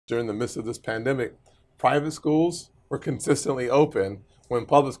during the midst of this pandemic, private schools were consistently open when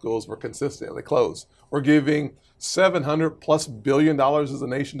public schools were consistently closed. We're giving $700+ billion as a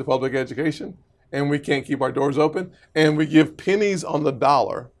nation to public education, and we can't keep our doors open, and we give pennies on the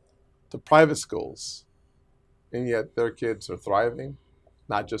dollar to private schools, and yet their kids are thriving,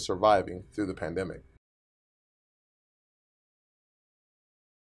 not just surviving through the pandemic.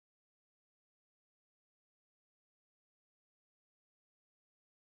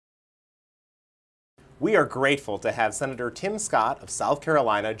 We are grateful to have Senator Tim Scott of South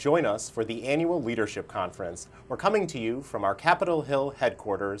Carolina join us for the annual Leadership Conference. We're coming to you from our Capitol Hill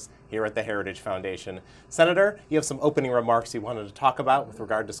headquarters here at the Heritage Foundation. Senator, you have some opening remarks you wanted to talk about with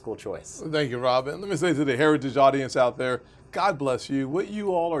regard to school choice. Thank you, Robin. Let me say to the Heritage audience out there, God bless you. What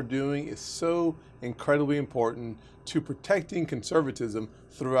you all are doing is so incredibly important to protecting conservatism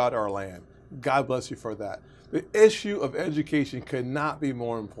throughout our land. God bless you for that. The issue of education could not be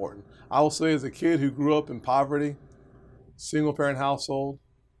more important. I will say, as a kid who grew up in poverty, single parent household,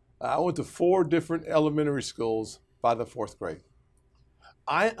 I went to 4 different elementary schools by the 4th grade.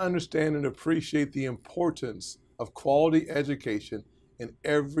 I understand and appreciate the importance of quality education in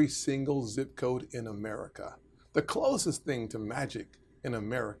every single zip code in America. The closest thing to magic in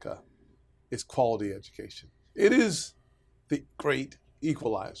America is quality education. It is the great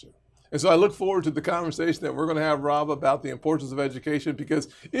equalizer. And so I look forward to the conversation that we're going to have, Rob, about the importance of education, because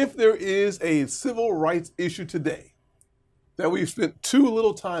if there is a civil rights issue today that we've spent too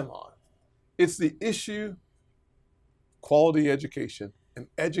little time on, it's the issue quality education and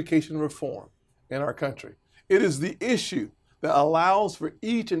education reform in our country. It is the issue that allows for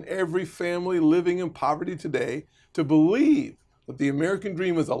each and every family living in poverty today to believe that the American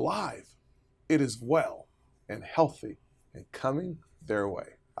dream is alive, it is well and healthy and coming their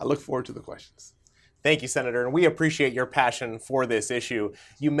way. I look forward to the questions. Thank you, Senator, and we appreciate your passion for this issue.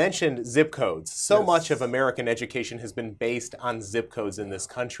 You mentioned zip codes. So Yes. much of American education has been based on zip codes in this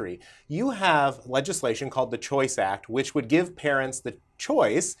country. You have legislation called the Choice Act, which would give parents the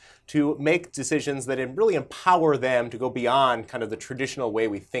choice to make decisions that really empower them to go beyond kind of the traditional way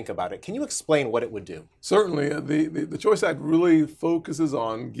we think about it. Can you explain what it would do? Certainly, the Choice Act really focuses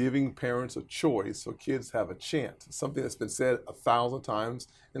on giving parents a choice so kids have a chance. It's something that's been said 1,000 times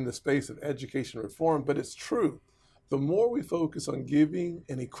in the space of education reform, but it's true. The more we focus on giving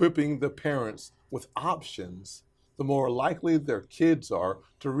and equipping the parents with options, the more likely their kids are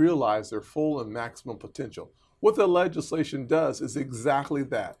to realize their full and maximum potential. What the legislation does is exactly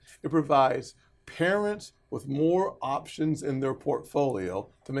that. It provides parents with more options in their portfolio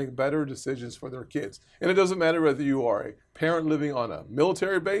to make better decisions for their kids. And it doesn't matter whether you are a parent living on a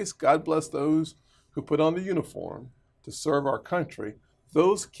military base, God bless those who put on the uniform to serve our country.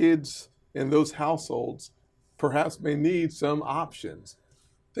 Those kids in those households perhaps may need some options.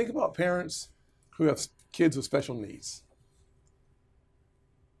 Think about parents who have kids with special needs.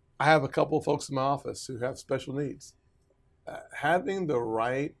 I have a couple of folks in my office who have special needs. Having the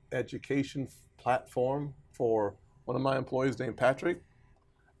right education platform for one of my employees named Patrick,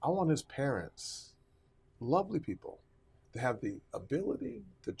 I want his parents, lovely people, to have the ability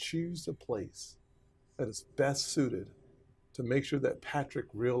to choose a place that is best suited to make sure that Patrick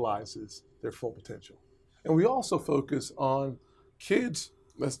realizes their full potential. And we also focus on kids.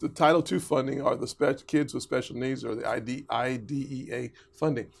 That's the Title II funding, or the kids with special needs, or the IDEA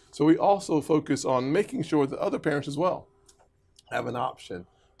funding. So we also focus on making sure that other parents as well have an option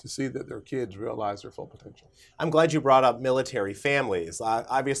to see that their kids realize their full potential. I'm glad you brought up military families.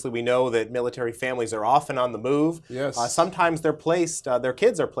 Obviously, we know that military families are often on the move. Yes. Sometimes they're placed, their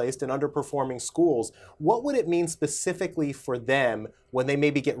kids are placed in underperforming schools. What would it mean specifically for them when they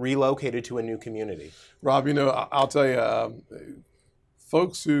maybe get relocated to a new community? Rob, I'll tell you,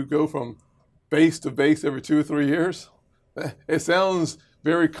 folks who go from base to base every 2 or 3 years, it sounds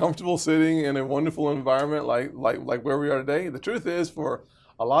very comfortable sitting in a wonderful environment like where we are today. The truth is, for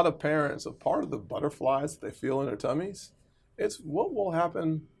a lot of parents, a part of the butterflies that they feel in their tummies, it's what will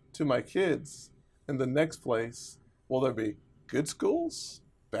happen to my kids in the next place. Will there be good schools,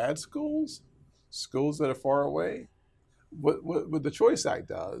 bad schools, schools that are far away? What the Choice Act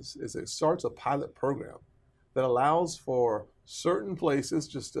does is it starts a pilot program that allows for certain places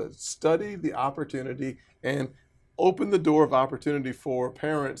just to study the opportunity and open the door of opportunity for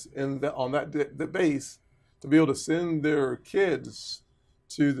parents on that base to be able to send their kids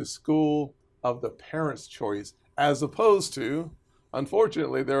to the school of the parents' choice, as opposed to,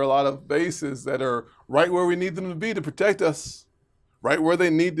 unfortunately, there are a lot of bases that are right where we need them to be to protect us, right where they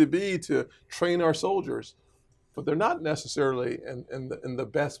need to be to train our soldiers, but they're not necessarily in the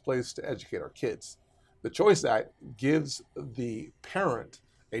best place to educate our kids. The Choice Act gives the parent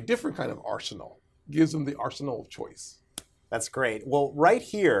a different kind of arsenal, gives them the arsenal of choice. That's great. Well, right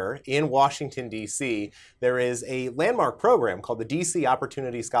here in Washington, D.C., there is a landmark program called the D.C.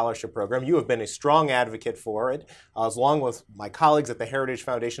 Opportunity Scholarship Program. You have been a strong advocate for it, along with my colleagues at the Heritage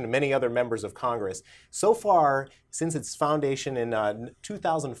Foundation and many other members of Congress. So far, since its foundation in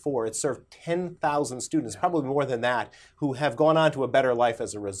 2004, it's served 10,000 students, probably more than that, who have gone on to a better life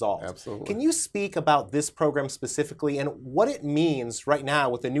as a result. Absolutely. Can you speak about this program specifically and what it means right now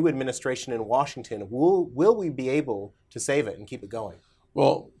with the new administration in Washington? Will we be able to save it and keep it going?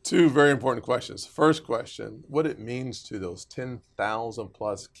 Well, two very important questions. First question, what it means to those 10,000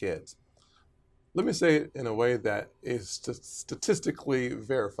 plus kids. Let me say it in a way that is statistically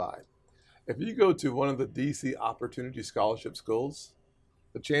verified. If you go to one of the DC Opportunity Scholarship schools,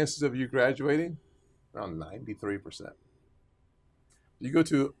 the chances of you graduating, around 93%. You go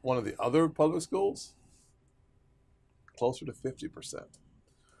to one of the other public schools, closer to 50%.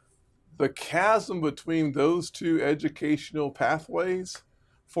 The chasm between those two educational pathways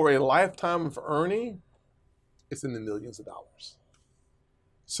for a lifetime of earning is in the millions of dollars.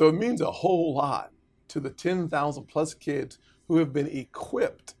 So it means a whole lot to the 10,000 plus kids who have been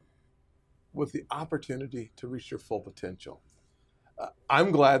equipped with the opportunity to reach their full potential.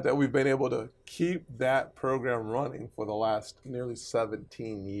 I'm glad that we've been able to keep that program running for the last nearly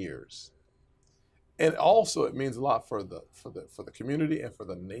 17 years. And also it means a lot for the community and for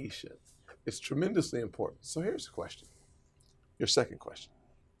the nation. It's tremendously important. So here's the question, your second question.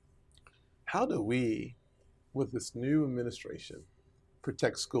 How do we, with this new administration,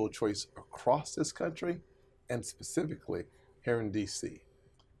 protect school choice across this country and specifically here in DC?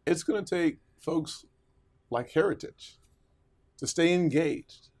 It's going to take folks like Heritage to stay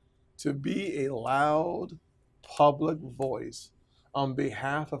engaged, to be a loud public voice on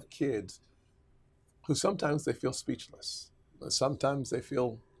behalf of kids who sometimes they feel speechless, sometimes they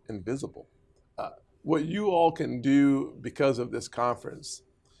feel invisible. What you all can do because of this conference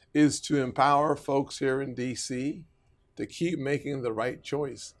is to empower folks here in DC to keep making the right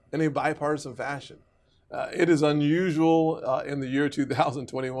choice in a bipartisan fashion. It is unusual in the year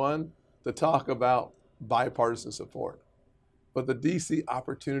 2021 to talk about bipartisan support, but the DC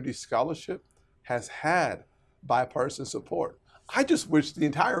Opportunity Scholarship has had bipartisan support. I just wish the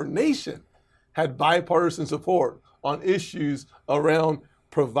entire nation had bipartisan support on issues around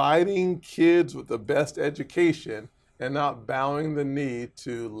providing kids with the best education and not bowing the knee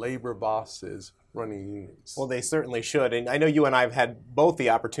to labor bosses running unions. Well, they certainly should. And I know you and I have had both the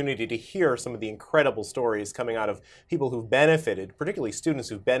opportunity to hear some of the incredible stories coming out of people who've benefited, particularly students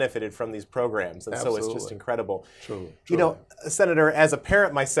who've benefited from these programs. And Absolutely. So it's just incredible. Truly. You know, Senator, as a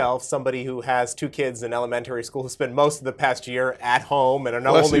parent myself, somebody who has two kids in elementary school who spend most of the past year at home and are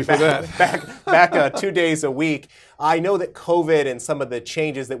not only back 2 days a week, I know that COVID and some of the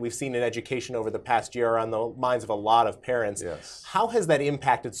changes that we've seen in education over the past year are on the minds of a lot of parents. Yes. How has that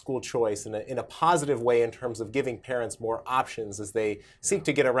impacted school choice in a positive way in terms of giving parents more options as they seek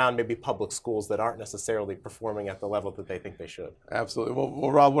to get around maybe public schools that aren't necessarily performing at the level that they think they should? Absolutely. Well,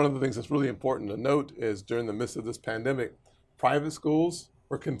 Rob, one of the things that's really important to note is during the midst of this pandemic, private schools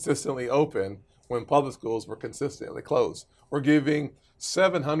were consistently open when public schools were consistently closed. We're giving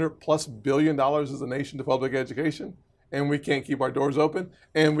 $700+ billion as a nation to public education, and we can't keep our doors open,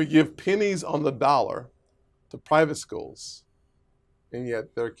 and we give pennies on the dollar to private schools, and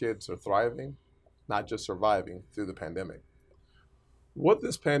yet their kids are thriving, not just surviving through the pandemic. What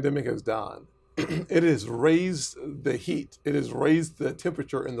this pandemic has done, it has raised the heat, it has raised the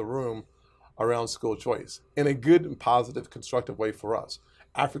temperature in the room around school choice in a good and positive, constructive way for us.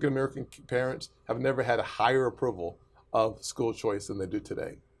 African-American parents have never had a higher approval of school choice than they do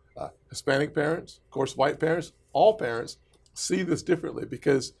today. Hispanic parents, of course, white parents, all parents see this differently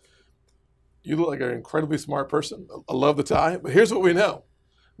because you look like an incredibly smart person. I love the tie, but here's what we know.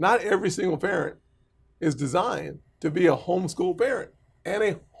 Not every single parent is designed to be a homeschool parent and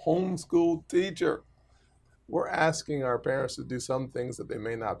a homeschool teacher. We're asking our parents to do some things that they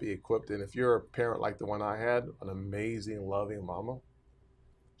may not be equipped in. If you're a parent like the one I had, an amazing, loving mama,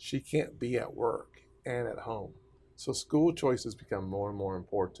 she can't be at work and at home. So school choices become more and more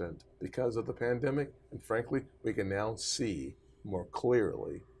important because of the pandemic. And frankly, we can now see more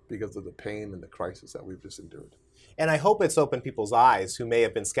clearly because of the pain and the crisis that we've just endured. And I hope it's opened people's eyes who may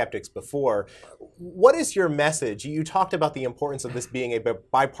have been skeptics before. What is your message? You talked about the importance of this being a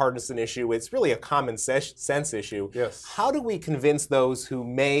bipartisan issue. It's really a common sense issue. Yes. How do we convince those who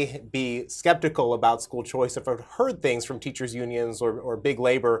may be skeptical about school choice, if I've heard things from teachers unions or big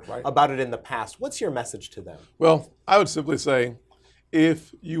labor about it in the past? What's your message to them? Well, I would simply say,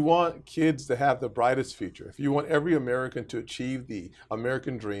 If you want kids to have the brightest future, if you want every American to achieve the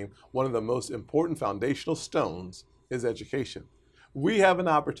American dream, one of the most important foundational stones is education. We have an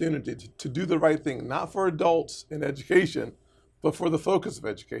opportunity to do the right thing, not for adults in education, but for the focus of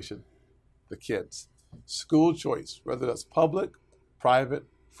education, the kids. School choice, whether that's public, private,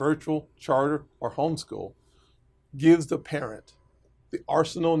 virtual, charter, or homeschool, gives the parent the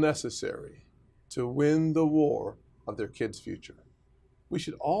arsenal necessary to win the war of their kids' future. We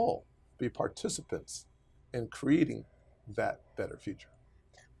should all be participants in creating that better future.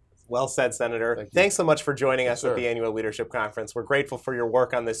 Well said, Senator. Thanks so much for joining us at the annual Leadership Conference. We're grateful for your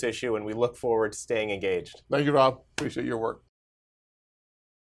work on this issue, and we look forward to staying engaged. Thank you, Rob. Appreciate your work.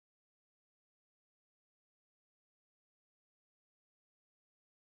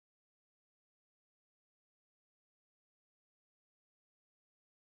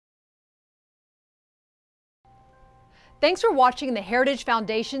 Thanks for watching the Heritage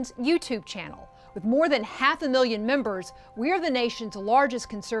Foundation's YouTube channel. With more than 500,000 members, we are the nation's largest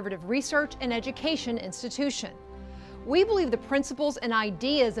conservative research and education institution. We believe the principles and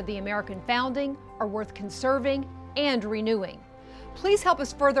ideas of the American founding are worth conserving and renewing. Please help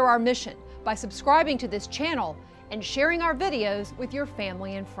us further our mission by subscribing to this channel and sharing our videos with your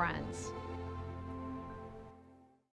family and friends.